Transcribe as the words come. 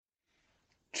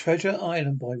Treasure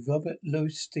Island by Robert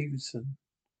Louis Stevenson.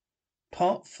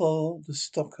 Part 4. The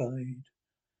Stockade.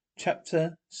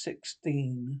 Chapter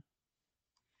 16.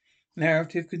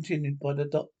 Narrative continued by the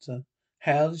Doctor.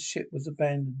 How the ship was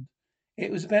abandoned. It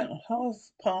was about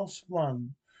 1:30.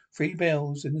 3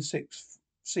 bells in the sixth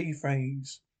sea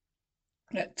phrase.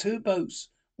 That two boats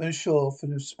went ashore from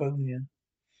the Hispaniola.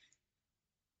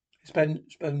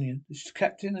 The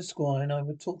captain, the squire, and I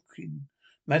were talking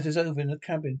matters over in the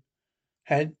cabin.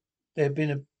 Had there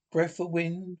been a breath of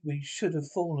wind, we should have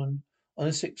fallen on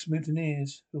the 6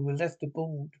 mutineers who were left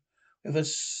aboard. We have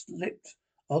slipped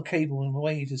our cable and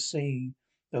away to sea.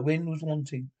 The wind was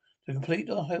wanting. To complete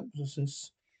our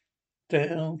helplessness,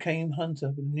 down came Hunter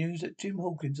with the news that Jim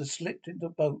Hawkins had slipped into a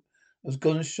boat and was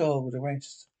gone ashore with the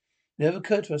rest. It never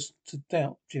occurred to us to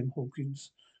doubt Jim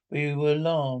Hawkins. We were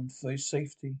alarmed for his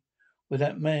safety. With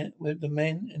the men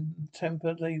in the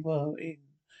temper they were in,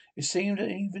 it seemed an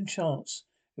even chance.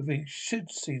 If we should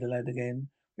see the lad again,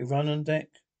 we run on deck.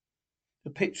 The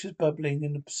pitch was bubbling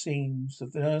in the seams.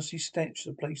 The nasty stench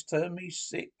of the place turned me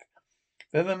sick.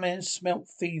 If ever man smelt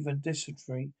fever and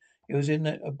dysentery, it was in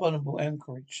that abominable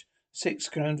anchorage. 6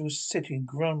 scoundrels sitting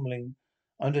grumbling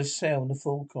under sail in the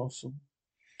forecastle.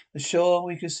 Ashore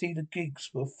we could see the gigs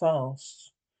were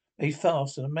made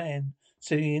fast, and a man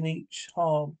sitting in each,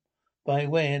 hard by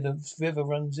where the river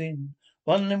runs in.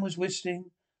 One of them was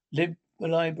whistling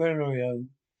Liberario.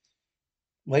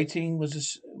 Waiting was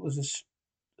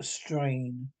a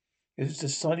strain. It was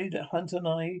decided that Hunter and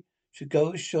I should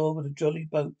go ashore with a jolly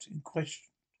boat in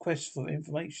quest for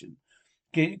information.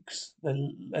 Gigs that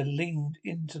leaned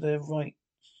to their right.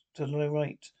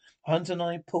 Hunter and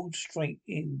I pulled straight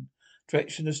in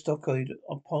direction of stockade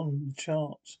upon the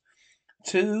chart.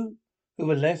 Two who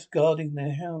were left guarding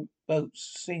their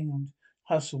boats seemed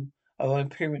hustle our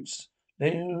appearance.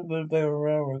 Then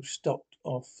Barrero stopped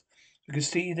off. We could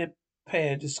see the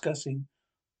pair discussing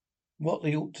what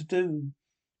they ought to do.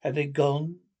 Had they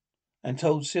gone and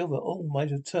told Silver, all might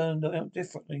have turned out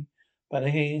differently. But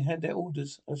they had their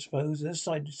orders, I suppose, and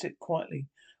decided to sit quietly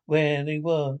where they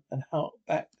were and hark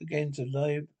back again to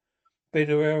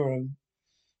Liberero.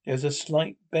 There was a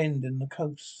slight bend in the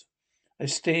coast. I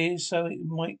steered so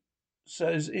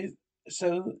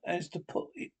as to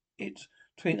put it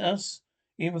between us.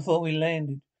 Even before we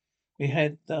landed, we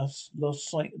had thus lost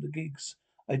sight of the gigs.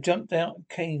 I jumped out and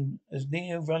came as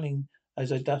near running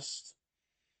as I durst,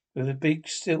 with a big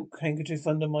silk handkerchief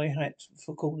under my hat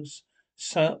for coolness,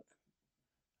 sock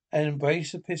and a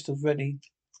brace of pistols ready,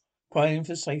 primed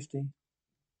for safety.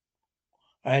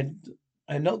 I had,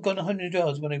 I had not gone 100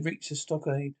 yards when I reached the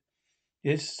stockade.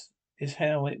 This is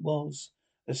how it was.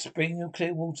 A spring of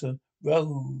clear water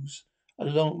rose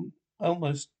along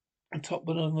almost on top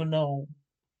of a knoll.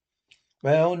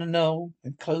 Round the knoll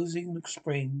and closing the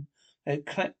spring, they had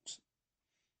clapped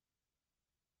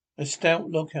a stout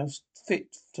loghouse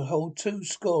fit to hold 2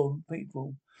 score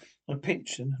people, and a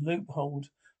pinch and loophole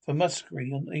for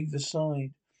musketry on either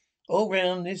side. All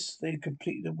round this they had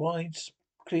cleared a wide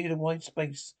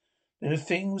space. Then the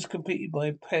thing was completed by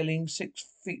a paling 6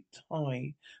 feet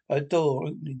high, by a door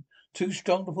opening, too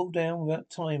strong to pull down without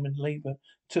time and labour,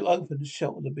 to open to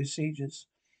shelter the besiegers.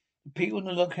 The people in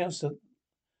the loghouse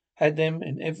had them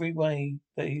in every way.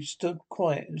 They stood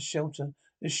quiet in shelter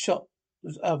and shot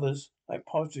as others like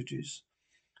partridges.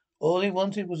 All they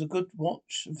wanted was a good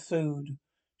watch and food.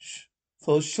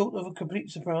 For short of a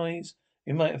complete surprise,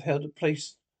 they might have held a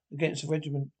place against a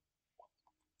regiment.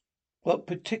 What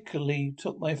particularly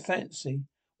took my fancy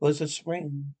was the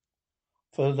spring,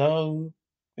 for though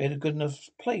we had a good enough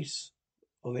place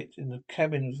of it in the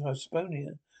cabin of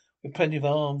Hispaniola, with plenty of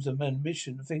arms and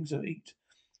ammunition and things to eat,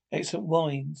 excellent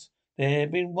wines, there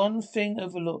had been one thing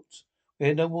overlooked. We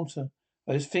had no water.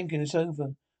 I was thinking this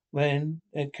over when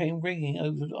there came ringing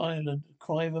over the island the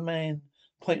cry of a man,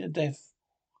 point of death.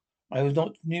 I was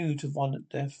not new to violent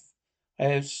death. I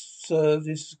have served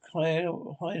His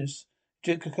Highness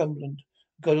Duke of Cumberland.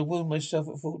 Got to wound myself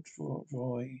at Fort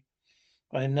Troy.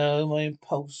 But I know my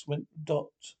pulse went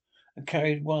dot and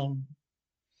carried one.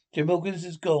 Jim Hawkins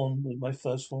is gone, was my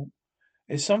first thought.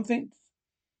 It's something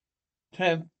to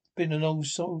have been an old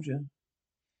soldier,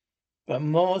 but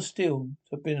more still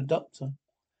to have been a doctor.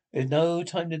 There's no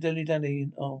time to dilly-dally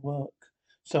in our work.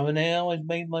 So now I've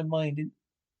made up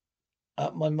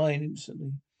my mind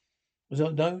instantly. Was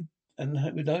no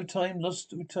and with no time lost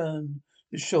to return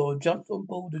to shore, jumped on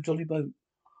board the jolly boat.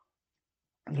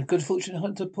 The good fortune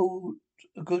hunter pulled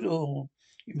a good oar.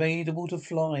 He made the water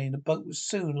fly, and the boat was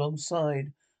soon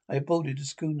alongside. I boarded the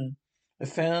schooner. I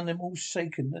found them all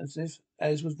shaken as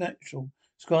was natural.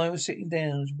 Squire was sitting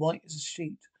down as white as a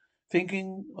sheet,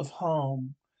 thinking of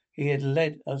harm. he had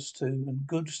led us to, and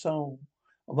good soul.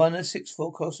 One of the 6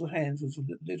 forecastle hands was a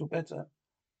little better.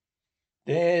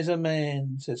 There's a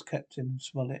man, says Captain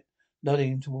Smollett,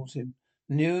 nodding towards him,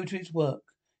 new to his work.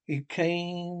 He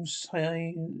came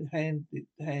hand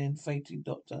fainting,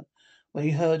 Doctor, when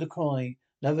he heard a cry.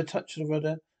 Another touch of the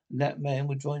rudder, and that man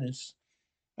would join us.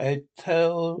 I had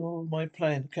told my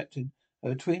plan, Captain.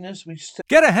 Between us, we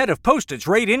Get ahead of postage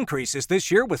rate increases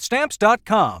this year with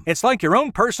Stamps.com. It's like your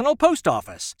own personal post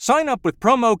office. Sign up with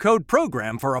promo code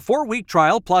PROGRAM for a 4-week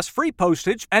trial plus free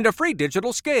postage and a free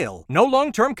digital scale. No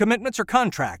long-term commitments or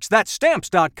contracts. That's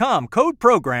Stamps.com, code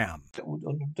PROGRAM.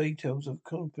 on the details of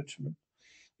accomplishment.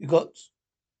 You got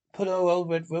put our old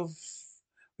red roof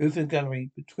in the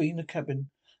gallery between the cabin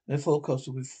and the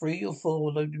forecastle with 3 or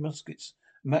 4 loaded muskets,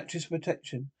 mattress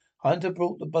protection. Hunter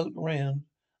brought the boat around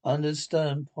under the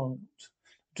stern point.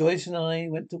 Joyce and I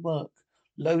went to work,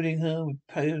 loading her with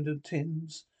powder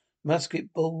tins,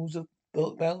 musket balls of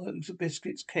bags of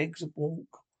biscuits, kegs of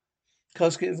walk,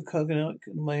 casket of coconut,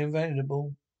 and my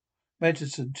invaluable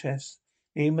medicine chest.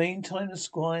 In the meantime, the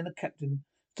squire and the captain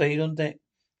stayed on deck.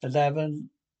 The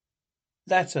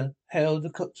latter held the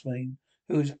coxswain,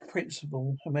 who was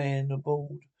principal man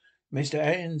aboard. Mr.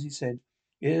 Atkins, he said,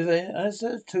 as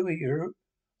there's 2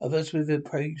 of us with a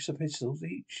brace of pistols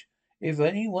each, if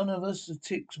any one of us the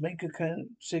ticks make a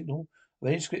signal of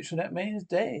any description, that man is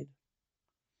dead.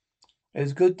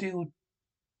 There's a good deal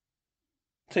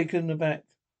taken aback.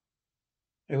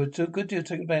 They were a good deal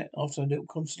taken aback after a little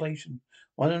consolation.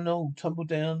 One and all tumbled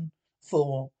down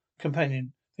fore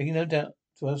companion, thinking no doubt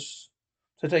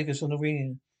to take us on the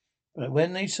rear. But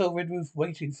when they saw Red Roof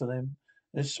waiting for them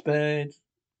in a spared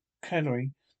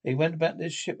gallery, they went about their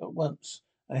ship at once.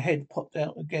 A head popped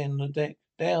out again on the deck.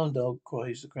 Down, dog,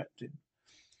 cries the captain.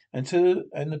 And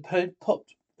the head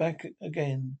popped back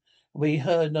again. We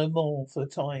heard no more for a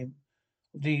time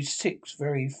of these 6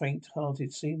 very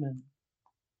faint-hearted seamen.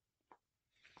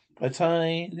 This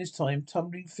time,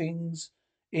 tumbling things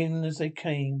in as they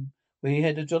came, we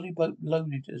had a jolly boat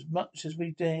loaded as much as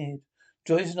we dared.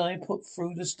 Joyce and I put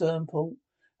through the stern port,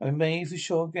 and we made for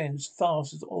shore again as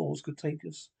fast as the oars could take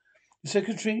us. The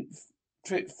second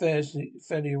trip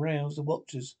fairly aroused the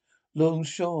watchers along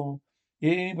shore.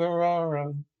 The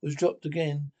Bararo was dropped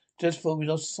again, just before we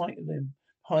lost sight of them.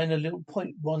 Behind a little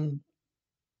point, one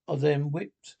of them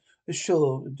whipped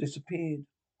ashore and disappeared.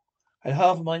 I had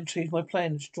half a mind to change my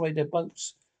plan and destroy their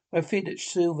boats. I feared that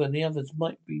Silver and the others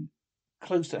might be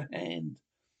close at hand,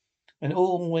 and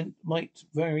might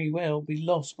very well be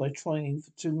lost by trying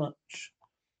for too much.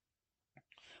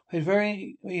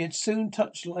 We had soon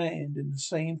touched land in the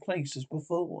same place as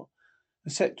before,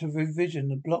 except a revision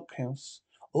the blockhouse.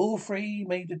 All 3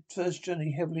 made the first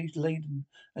journey heavily laden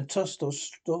and tossed our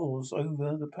stores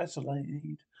over the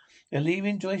palisade, and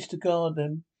leaving Joyce to guard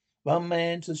them, 1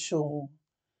 man to shore.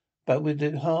 But with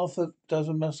the half a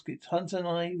dozen muskets, Hunter and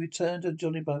I returned to the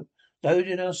jolly boat,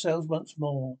 loaded ourselves once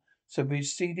more, so we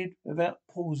proceeded without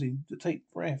pausing to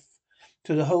take breath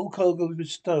till the whole cargo was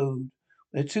bestowed.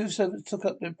 The 2 servants took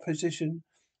up their position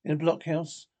in the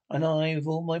blockhouse, and I, with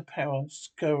all my power,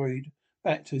 scurried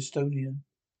back to Estonia.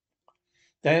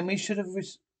 Then we should have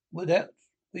risked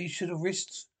the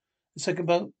second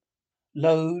boat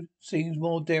load. Seems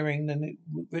more daring than it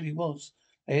really was.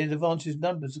 They had advantage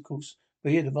numbers, of course.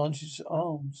 We had advantage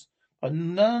arms. But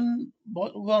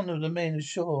one of the men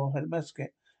ashore had a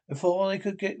musket. Before they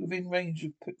could get within range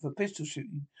for pistol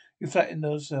shooting, we flattened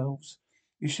ourselves.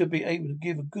 We should be able to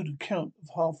give a good account of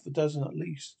half a dozen at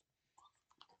least.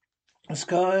 The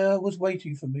squire was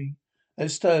waiting for me at the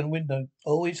stern window.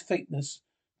 All his faintness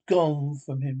gone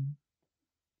from him.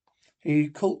 He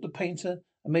caught the painter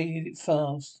and made it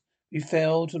fast. We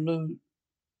fell to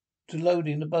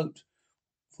loading the boat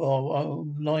for our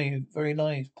own very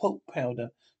lives. Pork powder,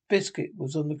 biscuit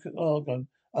was on the cargo.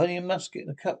 Only a musket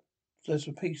and a cutlass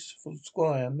apiece for the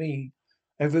squire, me,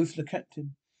 and Ruth the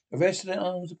captain. The rest of the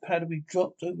arms of powder we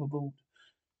dropped overboard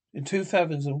in 2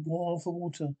 fathoms and wore for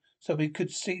water, so we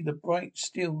could see the bright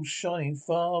steel shining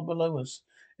far below us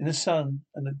in the sun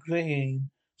and the green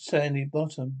sandy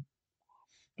bottom.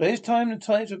 By this time the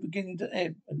tides were beginning to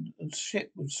ebb, and the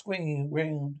ship was swinging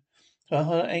round to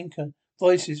her anchor.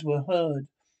 Voices were heard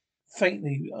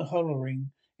faintly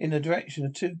hollering in the direction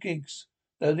of 2 gigs,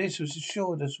 though this was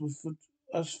assured us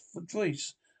for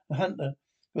Joyce and Hunter,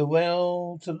 who were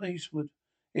well to the eastward.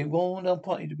 It warned our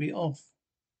party to be off.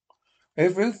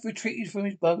 Red Roof retreated from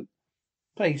his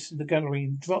place in the gallery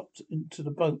and dropped into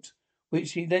the boat,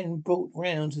 which he then brought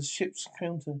round to the ship's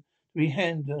counter to be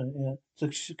handed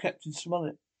to Captain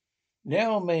Smollett.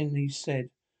 Now, men, he said,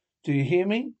 do you hear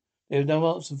me? There was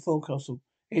no answer from forecastle.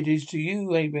 It is to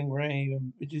you, Abraham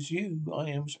Graham. It is you I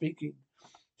am speaking.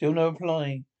 Still no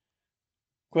reply.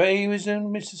 Gray,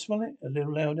 resumed Mr. Smollett, a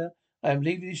little louder. I am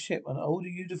leaving the ship and I order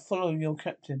you to follow your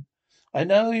captain. I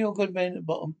know you're good men at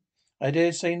bottom. I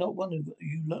dare say not one of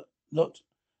you lot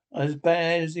as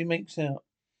bad as he makes out.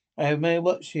 I have my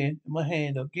watch here in my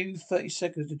hand. I'll give you 30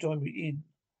 seconds to join me in.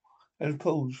 And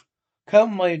pause.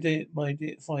 Come, my dear,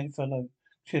 fine fellow,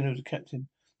 continued the captain.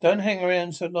 Don't hang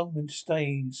around so long in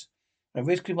stays. I'm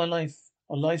risking my life,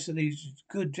 on life of these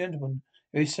good gentlemen,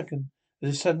 every second.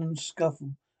 There's a sudden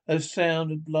scuffle, a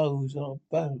sound of blows, and a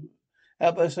bow.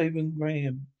 Outburst Abraham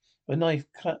Graham. A knife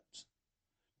cut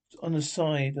on the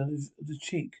side of the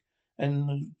cheek,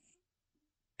 and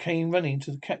came running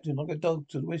to the captain like a dog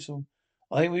to the whistle.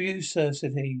 I am with you, sir,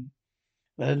 said he.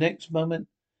 The next moment,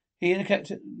 he and the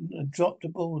captain had dropped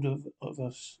aboard of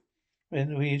us.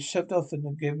 When we had shoved off and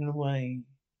had given away.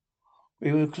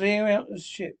 We were clear out of the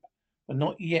ship, but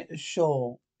not yet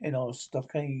ashore in our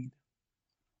stockade.